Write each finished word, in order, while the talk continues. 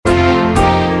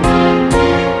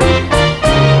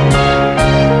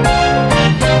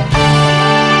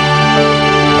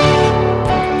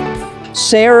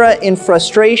Sarah, in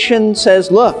frustration,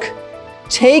 says, look,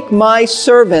 take my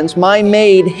servants, my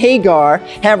maid Hagar,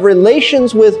 have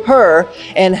relations with her,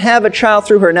 and have a child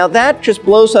through her. Now that just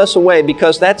blows us away,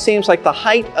 because that seems like the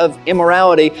height of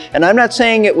immorality. And I'm not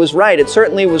saying it was right, it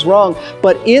certainly was wrong.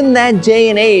 But in that day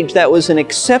and age, that was an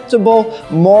acceptable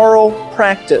moral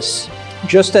practice.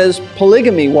 Just as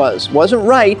polygamy wasn't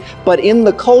right, but in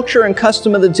the culture and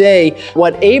custom of the day,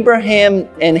 what Abraham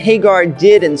and Hagar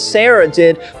did and Sarah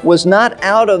did was not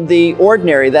out of the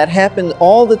ordinary. That happened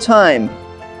all the time.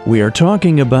 We are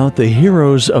talking about the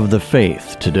heroes of the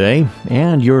faith today,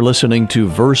 and you're listening to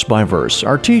Verse by Verse.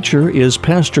 Our teacher is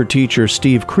Pastor-Teacher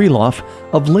Steve Kreloff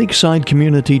of Lakeside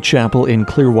Community Chapel in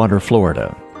Clearwater,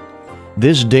 Florida.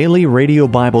 This daily radio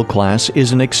Bible class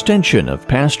is an extension of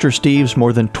Pastor Steve's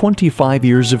more than 25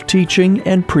 years of teaching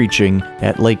and preaching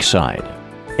at Lakeside.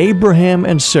 Abraham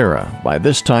and Sarah, by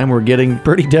this time, were getting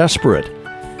pretty desperate.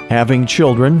 Having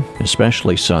children,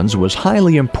 especially sons, was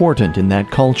highly important in that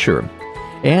culture.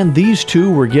 And these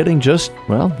two were getting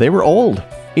they were old.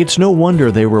 It's no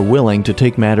wonder they were willing to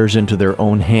take matters into their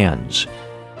own hands.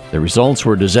 The results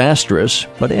were disastrous,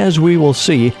 but as we will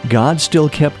see, God still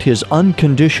kept His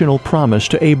unconditional promise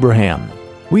to Abraham.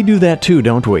 We do that too,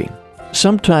 don't we?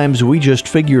 Sometimes we just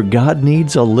figure God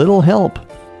needs a little help.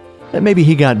 That maybe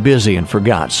He got busy and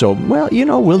forgot, so,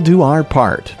 we'll do our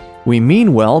part. We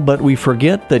mean well, but we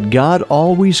forget that God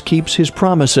always keeps His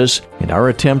promises, and our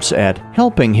attempts at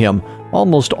helping Him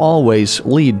almost always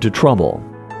lead to trouble.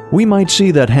 We might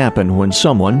see that happen when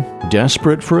someone,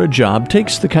 desperate for a job,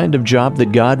 takes the kind of job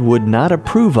that God would not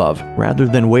approve of, rather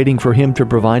than waiting for Him to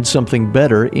provide something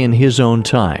better in His own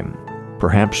time.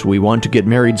 Perhaps we want to get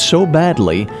married so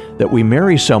badly that we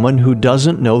marry someone who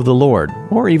doesn't know the Lord,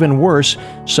 or even worse,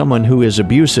 someone who is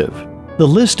abusive. The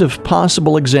list of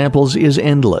possible examples is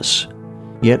endless.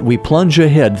 Yet we plunge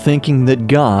ahead thinking that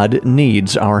God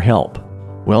needs our help.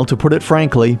 Well, to put it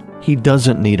frankly, He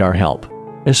doesn't need our help,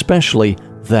 especially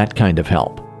that kind of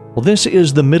help. Well, this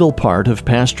is the middle part of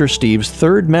Pastor Steve's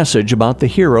third message about the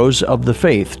heroes of the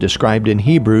faith described in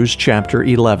Hebrews chapter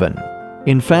 11.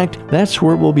 In fact, that's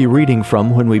where we'll be reading from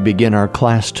when we begin our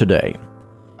class today.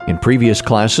 In previous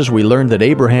classes, we learned that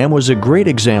Abraham was a great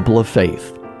example of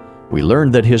faith. We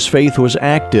learned that his faith was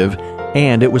active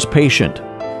and it was patient.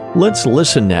 Let's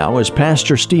listen now as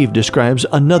Pastor Steve describes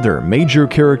another major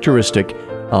characteristic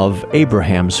of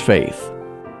Abraham's faith.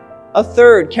 A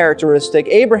third characteristic,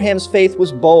 Abraham's faith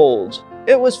was bold.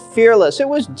 It was fearless. It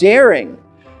was daring.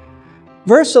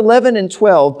 Verse 11 and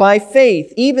 12, by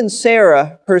faith, even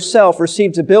Sarah herself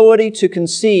received ability to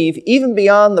conceive even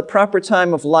beyond the proper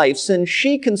time of life, since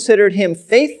she considered him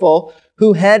faithful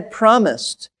who had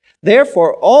promised.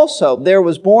 Therefore also there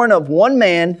was born of one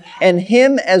man, and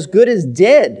him as good as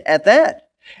dead at that,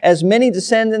 as many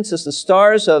descendants as the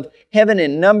stars of heaven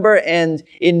in number, and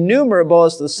innumerable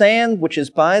as the sand which is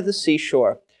by the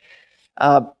seashore.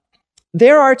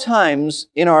 There are times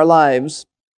in our lives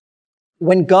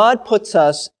when God puts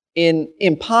us in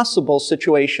impossible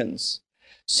situations.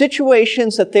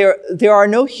 Situations that there are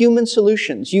no human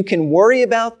solutions. You can worry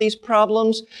about these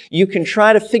problems, you can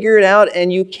try to figure it out,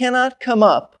 and you cannot come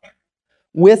up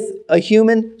with a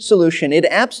human solution. It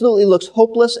absolutely looks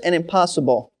hopeless and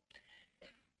impossible.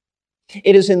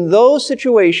 It is in those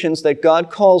situations that God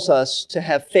calls us to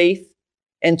have faith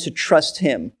and to trust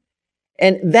Him.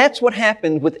 And that's what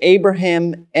happened with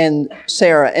Abraham and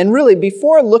Sarah. And really,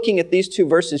 before looking at these two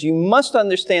verses, you must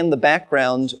understand the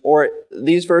background, or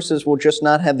these verses will just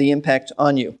not have the impact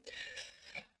on you.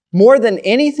 More than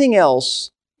anything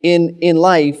else in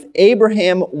life,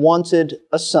 Abraham wanted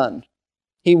a son.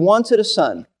 He wanted a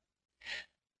son.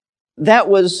 That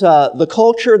was the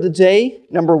culture of the day.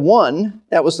 Number one,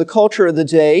 that was the culture of the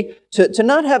day. To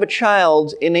not have a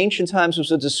child in ancient times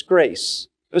was a disgrace.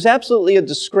 It was absolutely a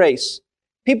disgrace.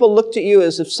 People looked at you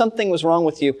as if something was wrong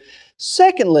with you.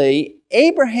 Secondly,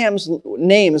 Abraham's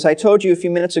name, as I told you a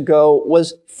few minutes ago,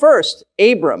 was first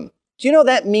Abram. Do you know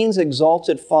that means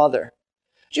exalted father?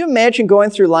 Do you imagine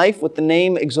going through life with the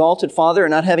name exalted father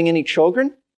and not having any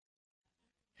children?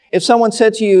 If someone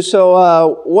said to you,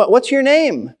 so what's your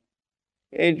name?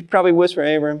 You'd probably whisper,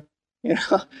 Abram.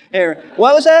 Abram.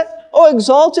 What was that? Oh,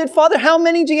 exalted father. How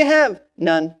many do you have?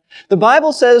 None. The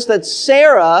Bible says that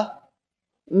Sarah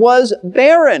was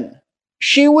barren.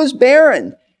 She was barren.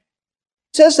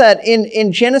 It says that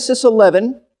in Genesis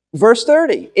 11, verse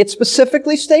 30. It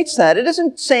specifically states that. It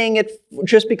isn't saying it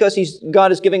just because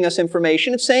God is giving us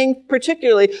information. It's saying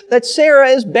particularly that Sarah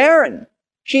is barren.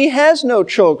 She has no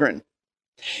children.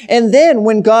 And then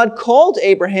when God called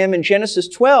Abraham in Genesis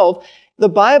 12, the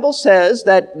Bible says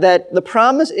that the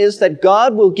promise is that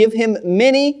God will give him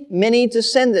many, many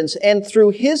descendants, and through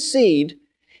his seed,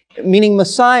 meaning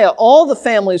Messiah, all the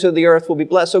families of the earth will be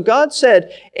blessed. So God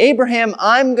said, Abraham,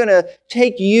 I'm going to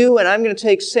take you and I'm going to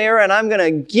take Sarah and I'm going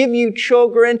to give you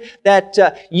children that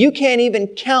you can't even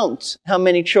count how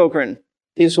many children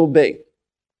these will be.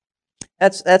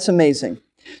 That's amazing.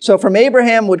 So from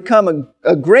Abraham would come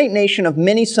a great nation of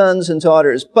many sons and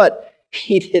daughters, but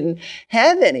he didn't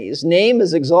have any. His name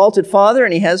is Exalted Father,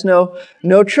 and he has no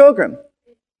children.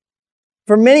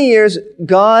 For many years,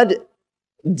 God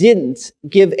didn't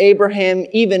give Abraham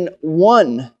even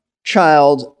one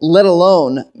child, let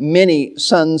alone many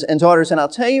sons and daughters. And I'll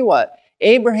tell you what,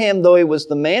 Abraham, though he was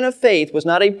the man of faith, was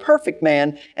not a perfect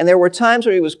man, and there were times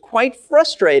where he was quite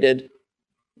frustrated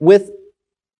with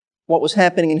what was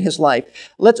happening in his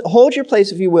life. Let's hold your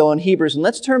place, if you will, in Hebrews, and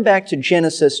let's turn back to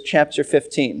Genesis chapter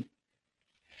 15.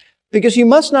 Because you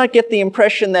must not get the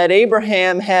impression that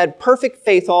Abraham had perfect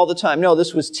faith all the time. No,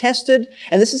 this was tested,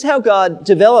 and this is how God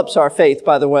develops our faith,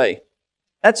 by the way.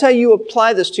 That's how you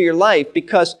apply this to your life,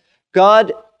 because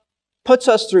God puts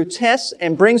us through tests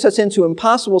and brings us into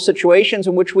impossible situations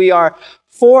in which we are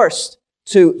forced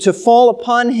to fall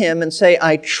upon Him and say,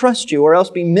 I trust you, or else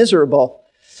be miserable.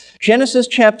 Genesis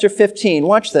chapter 15,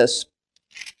 watch this.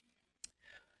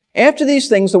 After these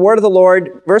things, the word of the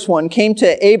Lord, verse 1, came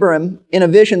to Abram in a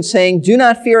vision, saying, Do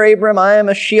not fear, Abram, I am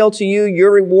a shield to you. Your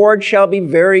reward shall be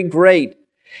very great.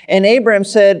 And Abram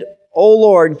said, O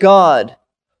Lord God,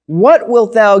 what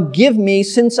wilt thou give me,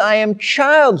 since I am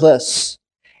childless?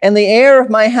 And the heir of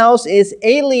my house is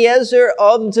Eliezer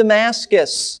of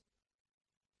Damascus.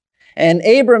 And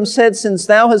Abram said, Since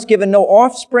thou hast given no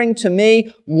offspring to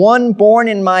me, one born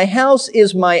in my house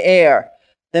is my heir.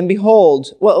 Then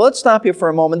behold, well, let's stop here for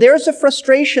a moment. There's a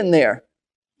frustration there.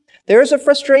 There's a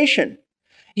frustration.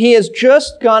 He has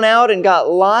just gone out and got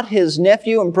Lot, his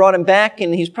nephew, and brought him back,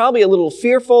 and he's probably a little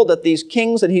fearful that these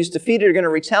kings that he's defeated are going to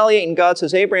retaliate, and God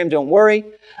says, Abraham, don't worry.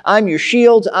 I'm your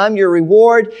shield. I'm your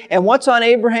reward. And what's on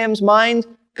Abraham's mind?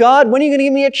 God, when are you going to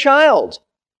give me a child?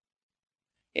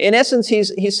 In essence,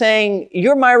 he's saying,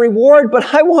 you're my reward,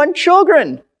 but I want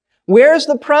children. Where's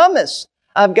the promise?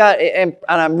 I've got, and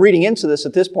I'm reading into this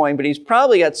at this point, but he's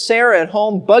probably got Sarah at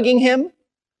home bugging him.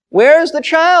 Where's the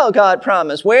child God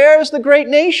promised? Where's the great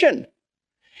nation?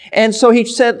 And so he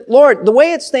said, Lord, the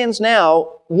way it stands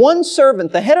now, one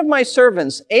servant, the head of my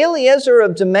servants, Eliezer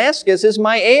of Damascus, is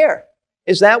my heir.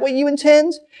 Is that what you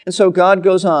intend? And so God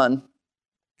goes on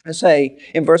to say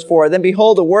in verse 4, Then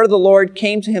behold, the word of the Lord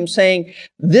came to him, saying,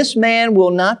 This man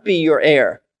will not be your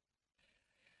heir,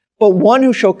 but one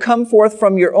who shall come forth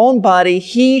from your own body,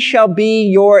 he shall be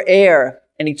your heir.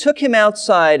 And he took him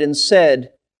outside and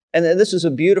said, and this is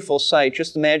a beautiful sight,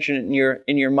 just imagine it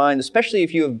in your mind, especially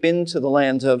if you have been to the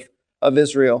land of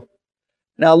Israel.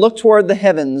 Now look toward the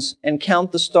heavens and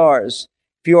count the stars,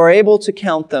 if you are able to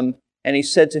count them. And he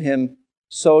said to him,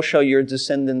 So shall your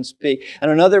descendants be.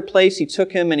 And another place he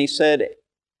took him and he said,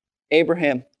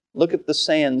 Abraham, look at the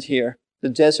sand here, the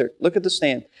desert. Look at the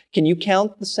sand. Can you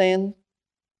count the sand?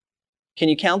 Can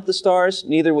you count the stars?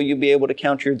 Neither will you be able to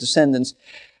count your descendants.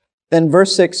 Then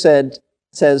verse 6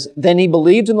 says, Then he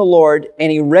believed in the Lord,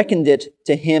 and he reckoned it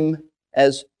to him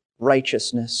as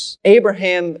righteousness.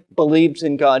 Abraham believed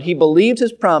in God. He believed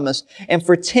his promise, and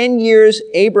for 10 years,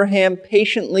 Abraham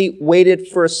patiently waited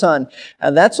for a son.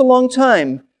 Now, that's a long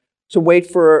time to wait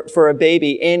for a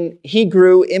baby, and he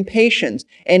grew impatient.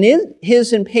 And in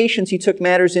his impatience, he took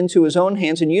matters into his own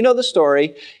hands, and you know the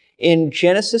story in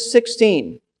Genesis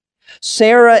 16.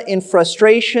 Sarah, in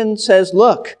frustration, says,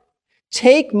 Look,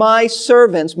 take my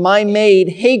servant, my maid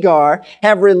Hagar,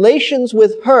 have relations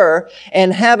with her,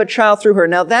 and have a child through her.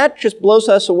 Now that just blows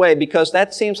us away, because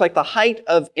that seems like the height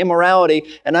of immorality.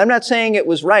 And I'm not saying it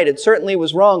was right. It certainly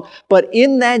was wrong. But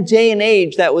in that day and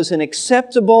age, that was an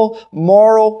acceptable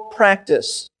moral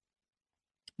practice.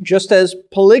 Just as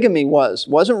polygamy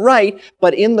wasn't right,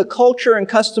 but in the culture and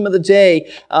custom of the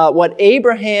day, what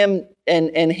Abraham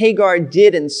and Hagar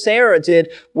did and Sarah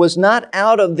did was not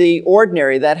out of the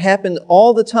ordinary. That happened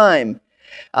all the time.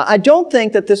 I don't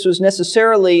think that this was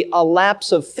necessarily a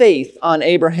lapse of faith on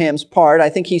Abraham's part. I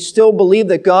think he still believed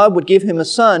that God would give him a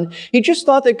son. He just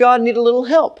thought that God needed a little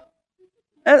help.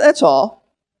 That's all.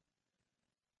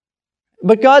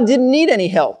 But God didn't need any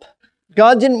help.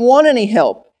 God didn't want any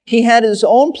help. He had his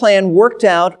own plan worked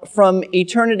out from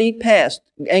eternity past.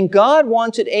 And God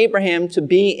wanted Abraham to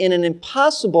be in an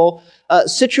impossible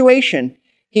situation.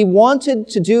 He wanted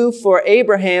to do for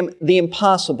Abraham the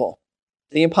impossible.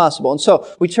 The impossible. And so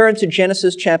we turn to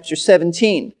Genesis chapter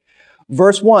 17,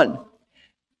 verse 1.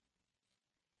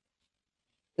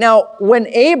 Now, when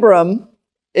Abram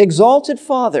exalted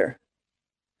father,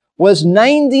 was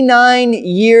 99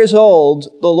 years old,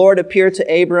 the Lord appeared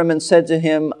to Abram and said to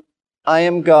him, I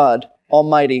am God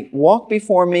Almighty. Walk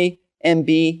before me and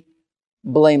be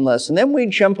blameless. And then we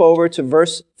jump over to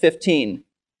verse 15.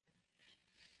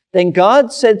 Then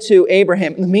God said to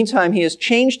Abraham, in the meantime, he has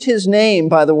changed his name,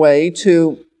 by the way,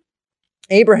 to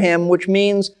Abraham, which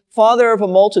means father of a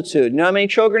multitude. You know how many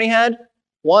children he had?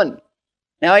 One.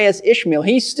 Now he has Ishmael.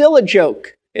 He's still a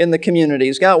joke in the community.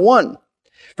 He's got one.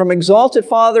 From exalted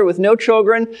father with no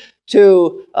children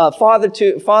to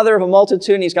father of a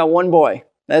multitude, and he's got one boy.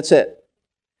 That's it.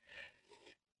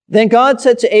 Then God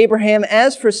said to Abraham,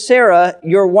 as for Sarah,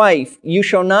 your wife, you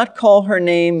shall not call her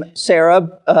name Sarai,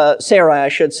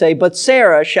 but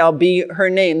Sarah shall be her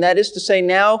name. That is to say,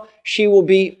 now she will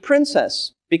be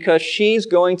princess, because she's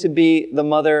going to be the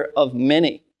mother of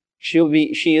many.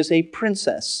 She is a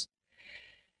princess.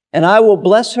 And I will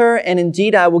bless her, and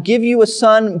indeed I will give you a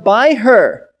son by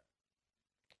her.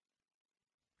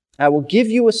 I will give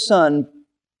you a son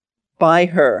by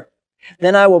her.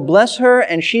 Then I will bless her,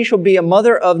 and she shall be a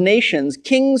mother of nations.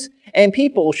 Kings and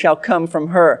people shall come from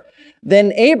her.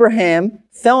 Then Abraham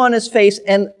fell on his face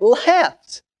and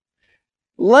laughed,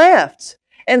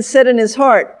 and said in his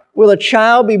heart, will a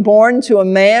child be born to a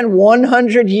man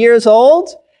 100 years old?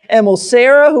 And will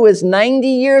Sarah, who is 90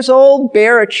 years old,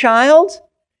 bear a child?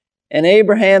 And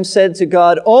Abraham said to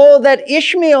God, oh, that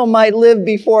Ishmael might live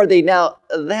before thee. Now,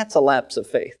 that's a lapse of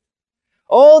faith.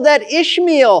 Oh, that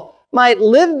Ishmael might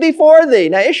live before thee.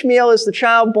 Now, Ishmael is the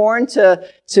child born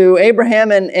to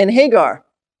Abraham and Hagar.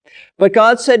 But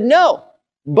God said, no,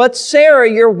 but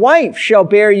Sarah, your wife, shall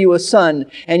bear you a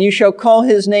son, and you shall call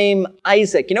his name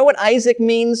Isaac. You know what Isaac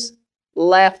means?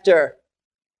 Laughter.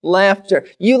 Laughter.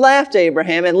 You laughed,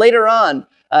 Abraham, and later on,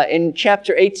 in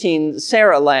chapter 18,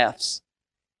 Sarah laughs.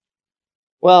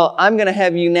 Well, I'm going to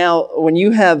have you now, when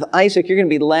you have Isaac, you're going to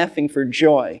be laughing for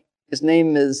joy. His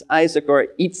name is Isaac or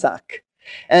Yitzhak.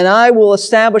 And I will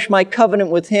establish my covenant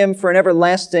with him for an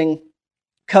everlasting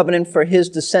covenant for his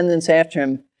descendants after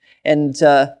him. And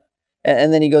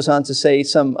then he goes on to say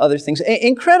some other things.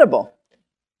 Incredible.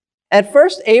 At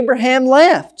first, Abraham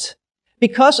laughed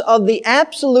because of the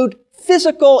absolute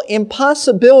physical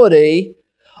impossibility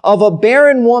of a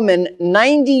barren woman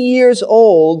 90 years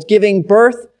old giving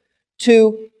birth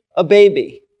to a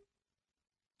baby.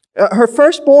 Her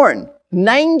firstborn,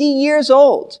 90 years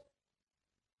old.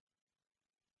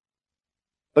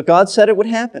 But God said it would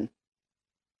happen.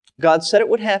 God said it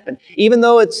would happen. Even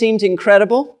though it seemed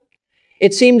incredible,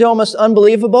 it seemed almost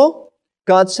unbelievable,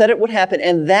 God said it would happen.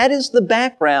 And that is the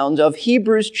background of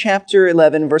Hebrews chapter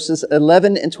 11, verses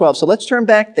 11 and 12. So let's turn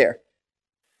back there.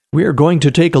 We are going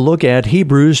to take a look at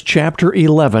Hebrews chapter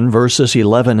 11, verses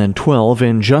 11 and 12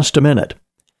 in just a minute.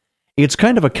 It's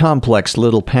kind of a complex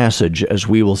little passage, as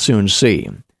we will soon see.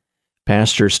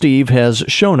 Pastor Steve has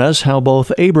shown us how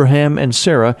both Abraham and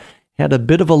Sarah had a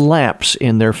bit of a lapse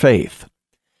in their faith.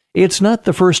 It's not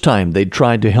the first time they'd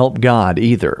tried to help God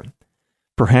either.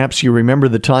 Perhaps you remember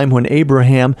the time when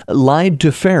Abraham lied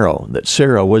to Pharaoh that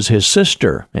Sarah was his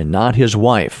sister and not his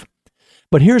wife.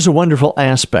 But here's a wonderful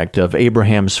aspect of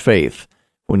Abraham's faith.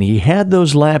 When he had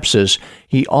those lapses,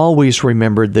 he always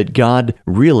remembered that God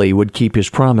really would keep his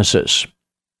promises.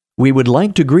 We would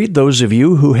like to greet those of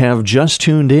you who have just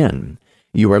tuned in.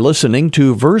 You are listening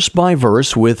to Verse by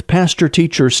Verse with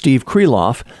Pastor-Teacher Steve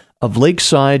Kreloff of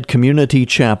Lakeside Community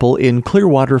Chapel in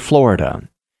Clearwater, Florida.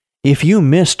 If you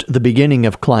missed the beginning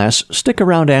of class, stick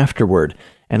around afterward,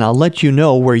 and I'll let you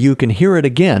know where you can hear it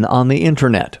again on the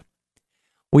internet.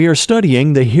 We are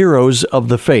studying the heroes of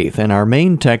the faith, and our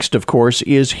main text, of course,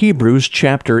 is Hebrews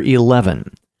chapter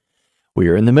 11. We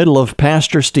are in the middle of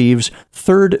Pastor Steve's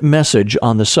third message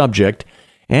on the subject,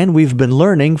 and we've been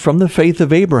learning from the faith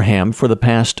of Abraham for the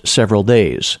past several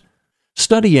days.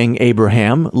 Studying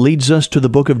Abraham leads us to the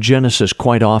book of Genesis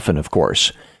quite often, of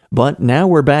course, but now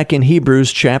we're back in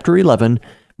Hebrews chapter 11,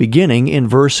 beginning in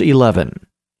verse 11.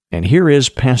 And here is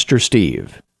Pastor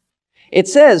Steve. It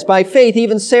says, by faith,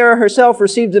 even Sarah herself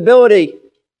received ability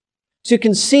to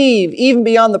conceive even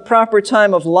beyond the proper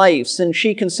time of life, since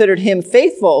she considered him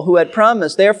faithful who had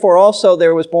promised. Therefore also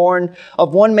there was born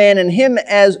of one man in him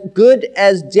as good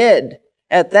as dead,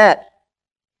 at that,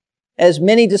 as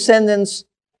many descendants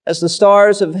as the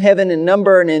stars of heaven in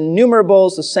number, and innumerable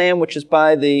as the sand which is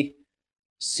by the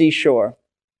seashore.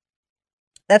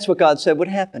 That's what God said would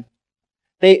happen.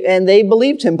 They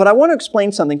believed him. But I want to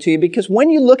explain something to you, because when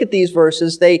you look at these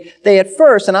verses, they at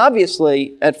first, and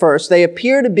obviously at first, they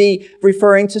appear to be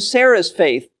referring to Sarah's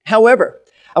faith. However,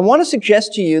 I want to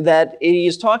suggest to you that he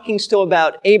is talking still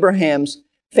about Abraham's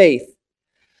faith.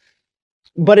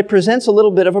 But it presents a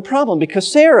little bit of a problem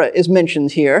because Sarah is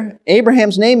mentioned here.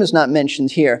 Abraham's name is not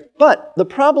mentioned here. But the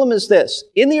problem is this.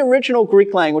 In the original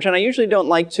Greek language, and I usually don't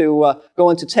like to go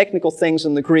into technical things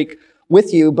in the Greek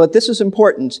with you, but this is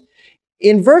important.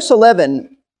 In verse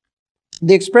 11,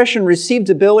 the expression received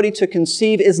ability to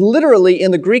conceive is literally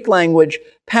in the Greek language,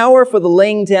 power for the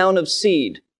laying down of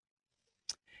seed.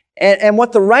 And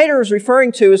what the writer is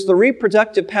referring to is the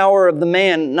reproductive power of the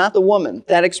man, not the woman.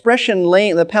 That expression,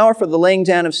 the power for the laying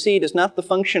down of seed, is not the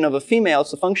function of a female, it's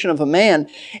the function of a man.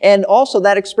 And also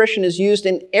that expression is used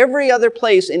in every other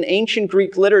place in ancient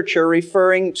Greek literature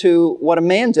referring to what a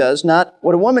man does, not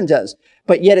what a woman does.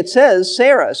 But yet it says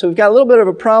Sarah. So we've got a little bit of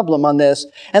a problem on this.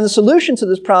 And the solution to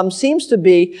this problem seems to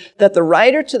be that the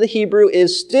writer to the Hebrew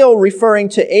is still referring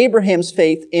to Abraham's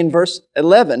faith in verse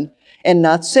 11 and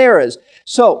not Sarah's.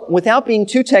 So, without being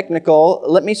too technical,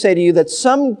 let me say to you that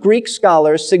some Greek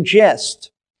scholars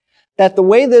suggest that the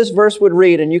way this verse would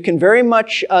read, and you can very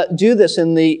much do this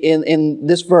in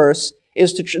this verse,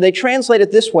 is they translate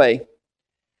it this way.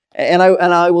 And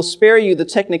I will spare you the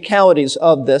technicalities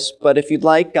of this, but if you'd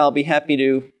like, I'll be happy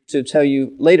to tell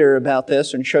you later about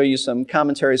this and show you some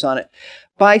commentaries on it.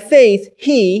 By faith,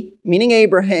 he, meaning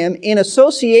Abraham, in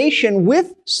association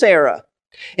with Sarah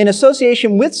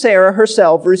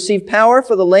herself, received power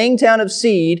for the laying down of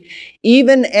seed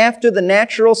even after the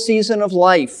natural season of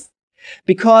life,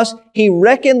 because he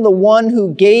reckoned the one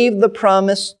who gave the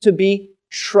promise to be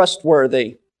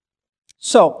trustworthy.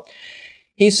 So,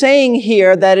 he's saying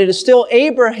here that it is still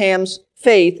Abraham's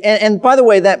faith, and by the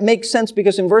way, that makes sense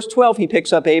because in verse 12 he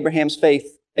picks up Abraham's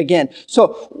faith again.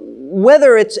 So,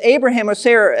 whether it's Abraham or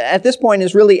Sarah at this point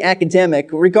is really academic.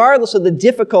 Regardless of the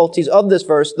difficulties of this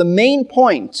verse, the main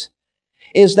point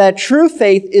is that true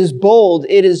faith is bold,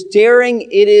 it is daring,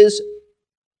 it is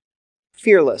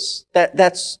fearless.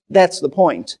 That's the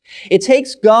point. It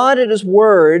takes God at His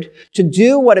word to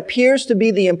do what appears to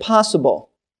be the impossible.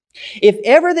 If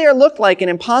ever there looked like an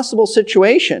impossible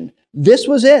situation, this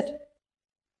was it.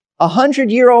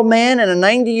 100-year-old man and a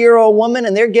 90-year-old woman,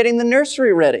 and they're getting the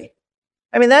nursery ready.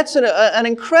 I mean, that's an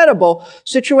incredible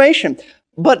situation.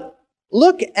 But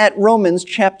look at Romans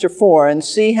chapter 4 and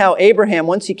see how Abraham,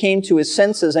 once he came to his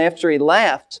senses after he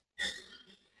laughed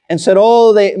and said,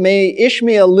 "Oh, may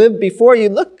Ishmael live before you."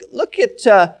 Look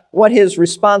at what his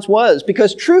response was.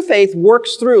 Because true faith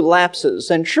works through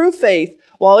lapses. And true faith,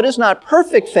 while it is not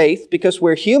perfect faith, because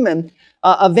we're human,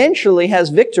 eventually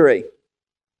has victory.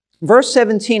 Verse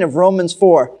 17 of Romans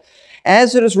 4.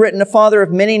 As it is written, "A father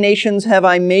of many nations have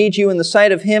I made you in the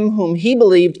sight of him whom he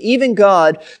believed, even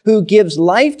God, who gives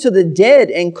life to the dead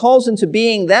and calls into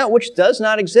being that which does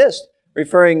not exist."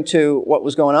 Referring to what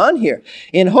was going on here.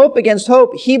 In hope against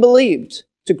hope, he believed.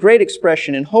 It's a great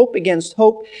expression. In hope against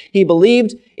hope, he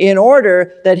believed in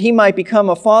order that he might become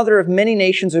a father of many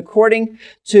nations according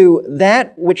to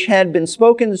that which had been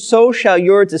spoken, so shall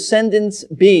your descendants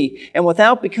be. And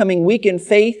without becoming weak in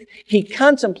faith, he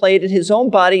contemplated his own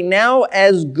body now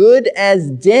as good as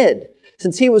dead,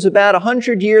 since he was about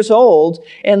 100 years old,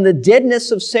 and the deadness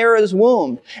of Sarah's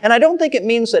womb. And I don't think it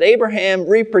means that Abraham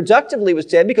reproductively was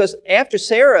dead, because after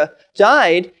Sarah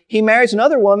died, he marries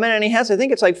another woman and he has, I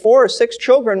think it's like 4 or 6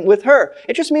 children with her.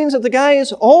 It just means that the guy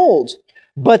is old.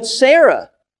 But Sarah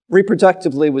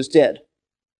reproductively was dead.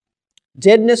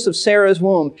 Deadness of Sarah's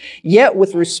womb. Yet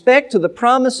with respect to the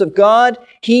promise of God,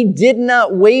 he did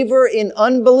not waver in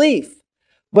unbelief,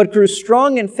 but grew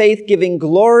strong in faith, giving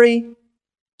glory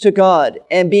to God,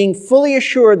 and being fully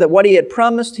assured that what he had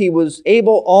promised he was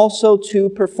able also to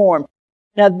perform.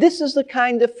 Now, this is the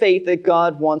kind of faith that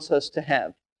God wants us to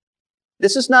have.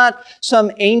 This is not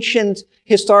some ancient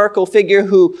historical figure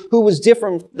who was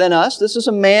different than us. This is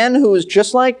a man who is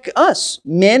just like us,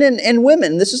 men and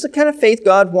women. This is the kind of faith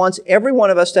God wants every one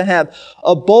of us to have.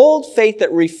 A bold faith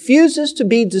that refuses to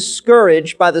be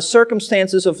discouraged by the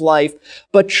circumstances of life,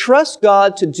 but trusts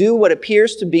God to do what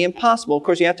appears to be impossible. Of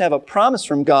course, you have to have a promise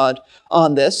from God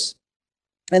on this.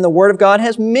 And the Word of God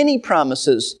has many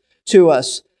promises to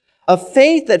us. A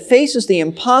faith that faces the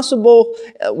impossible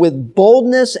with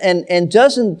boldness and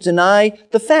doesn't deny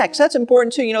the facts. That's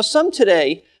important too. You know, some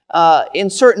today in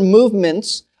certain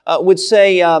movements would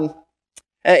say,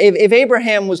 if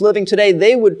Abraham was living today,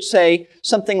 they would say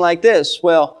something like this.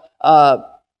 Well,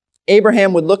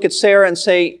 Abraham would look at Sarah and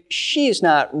say, she's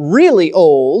not really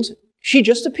old. She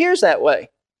just appears that way.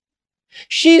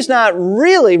 She's not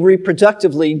really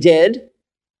reproductively dead.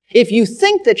 If you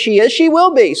think that she is, she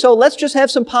will be. So let's just have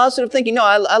some positive thinking. No,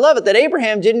 I love it that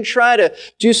Abraham didn't try to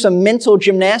do some mental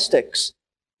gymnastics.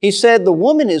 He said, the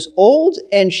woman is old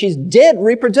and she's dead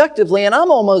reproductively, and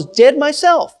I'm almost dead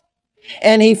myself.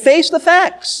 And he faced the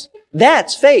facts.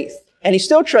 That's faith. And he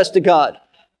still trusted God.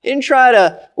 He didn't try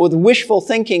to, with wishful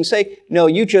thinking, say, no,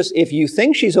 if you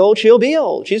think she's old, she'll be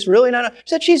old. She's really not. He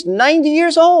said she's 90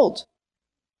 years old.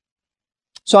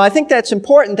 So I think that's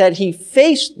important that he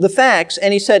faced the facts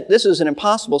and he said, this is an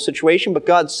impossible situation, but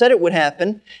God said it would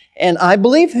happen, and I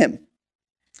believe him.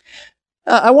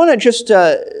 I want to just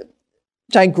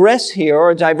digress here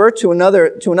or divert to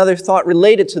another thought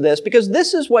related to this, because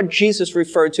this is what Jesus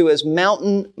referred to as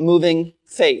mountain-moving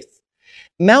faith.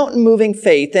 Mountain-moving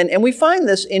faith, and we find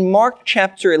this in Mark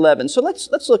chapter 11. So let's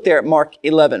look there at Mark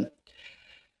 11.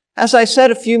 As I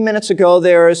said a few minutes ago,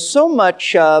 there is so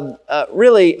much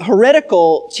really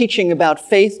heretical teaching about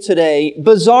faith today,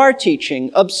 bizarre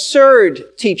teaching, absurd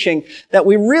teaching, that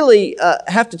we really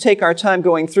have to take our time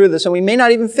going through this. And we may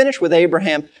not even finish with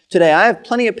Abraham today. I have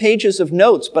plenty of pages of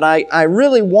notes, but I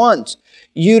really want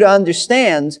you to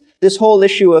understand this whole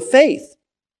issue of faith.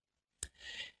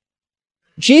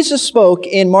 Jesus spoke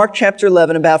in Mark chapter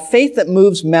 11 about faith that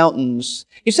moves mountains.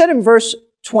 He said in verse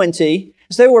 20,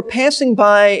 as they were passing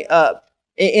by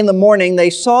in the morning, they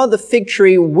saw the fig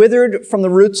tree withered from the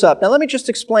roots up. Now, let me just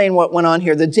explain what went on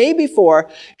here. The day before,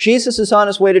 Jesus is on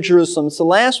his way to Jerusalem. It's the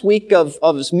last week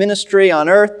of his ministry on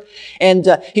earth. And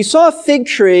he saw a fig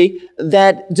tree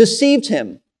that deceived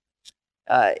him.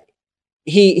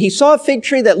 He saw a fig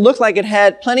tree that looked like it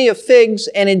had plenty of figs,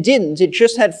 and it didn't. It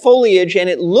just had foliage, and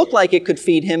it looked like it could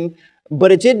feed him,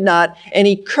 but it did not, and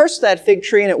he cursed that fig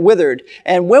tree and it withered.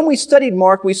 And when we studied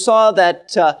Mark, we saw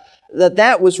that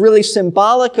that was really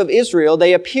symbolic of Israel.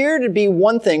 They appear to be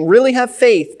one thing, really have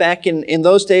faith back in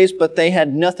those days, but they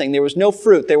had nothing. There was no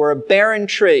fruit. They were a barren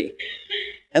tree.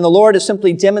 And the Lord is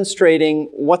simply demonstrating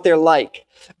what they're like.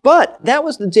 But that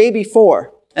was the day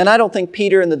before, and I don't think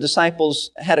Peter and the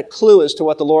disciples had a clue as to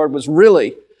what the Lord was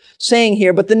really saying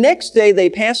here. But the next day they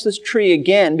passed this tree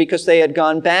again, because they had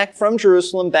gone back from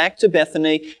Jerusalem back to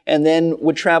Bethany and then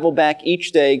would travel back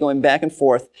each day, going back and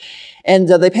forth. And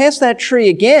they passed that tree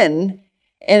again,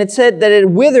 and it said that it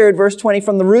withered, verse 20,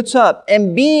 from the roots up.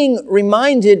 And being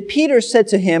reminded, Peter said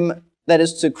to him, that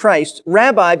is to Christ,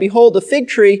 Rabbi, behold, the fig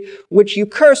tree which you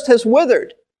cursed has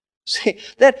withered. See,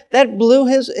 that blew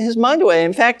his mind away.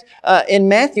 In fact, in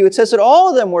Matthew it says that all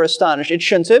of them were astonished. It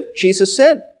shouldn't have. Jesus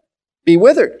said, be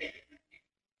withered.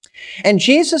 And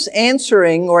Jesus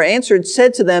answered,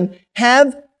 said to them,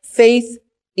 have faith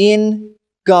in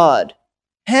God.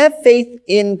 Have faith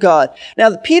in God.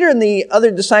 Now, Peter and the other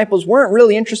disciples weren't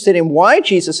really interested in why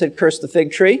Jesus had cursed the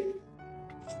fig tree.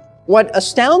 What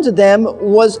astounded them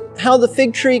was how the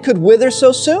fig tree could wither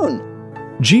so soon.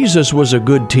 Jesus was a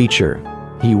good teacher.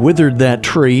 He withered that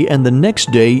tree and the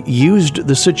next day used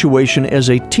the situation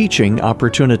as a teaching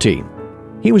opportunity.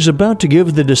 He was about to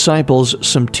give the disciples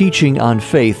some teaching on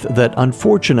faith that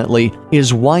unfortunately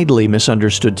is widely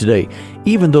misunderstood today,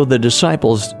 even though the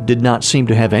disciples did not seem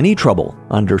to have any trouble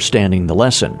understanding the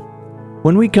lesson.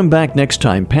 When we come back next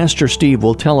time, Pastor Steve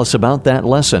will tell us about that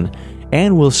lesson,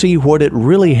 and we'll see what it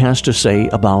really has to say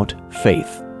about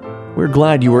faith. We're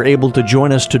glad you were able to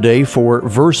join us today for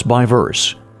Verse by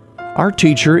Verse. Our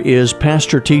teacher is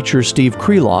Pastor Teacher Steve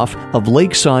Kreloff of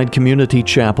Lakeside Community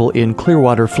Chapel in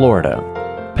Clearwater, Florida.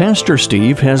 Pastor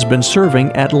Steve has been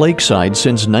serving at Lakeside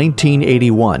since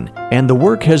 1981, and the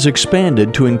work has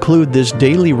expanded to include this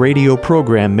daily radio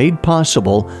program made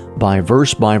possible by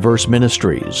Verse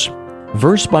Ministries.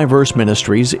 Verse by Verse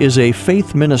Ministries is a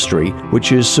faith ministry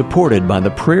which is supported by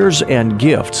the prayers and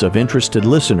gifts of interested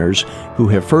listeners who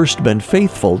have first been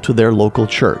faithful to their local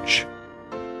church.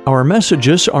 Our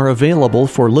messages are available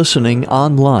for listening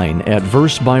online at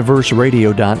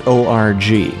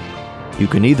versebyverseradio.org. You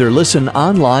can either listen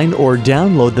online or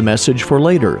download the message for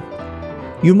later.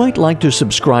 You might like to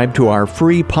subscribe to our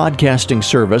free podcasting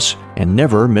service and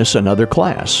never miss another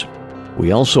class.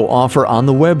 We also offer on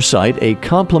the website a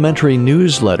complimentary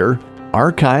newsletter,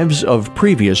 archives of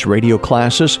previous radio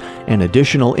classes, and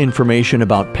additional information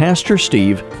about Pastor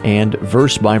Steve and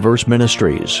Verse by Verse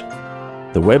Ministries.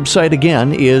 The website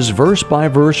again is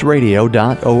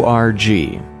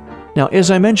versebyverseradio.org. Now,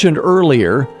 as I mentioned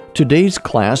earlier, today's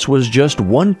class was just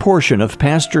one portion of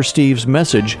Pastor Steve's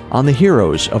message on the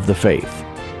heroes of the faith.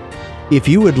 If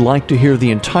you would like to hear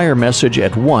the entire message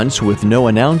at once with no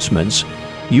announcements,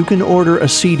 you can order a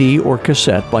CD or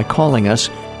cassette by calling us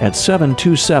at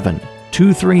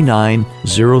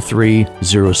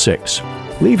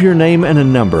 727-239-0306. Leave your name and a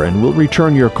number and we'll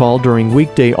return your call during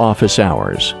weekday office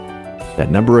hours.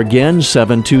 That number again,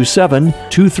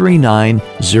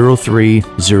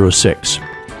 727-239-0306.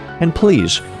 And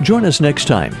please, join us next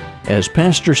time as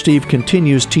Pastor Steve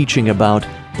continues teaching about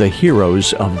the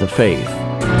heroes of the faith.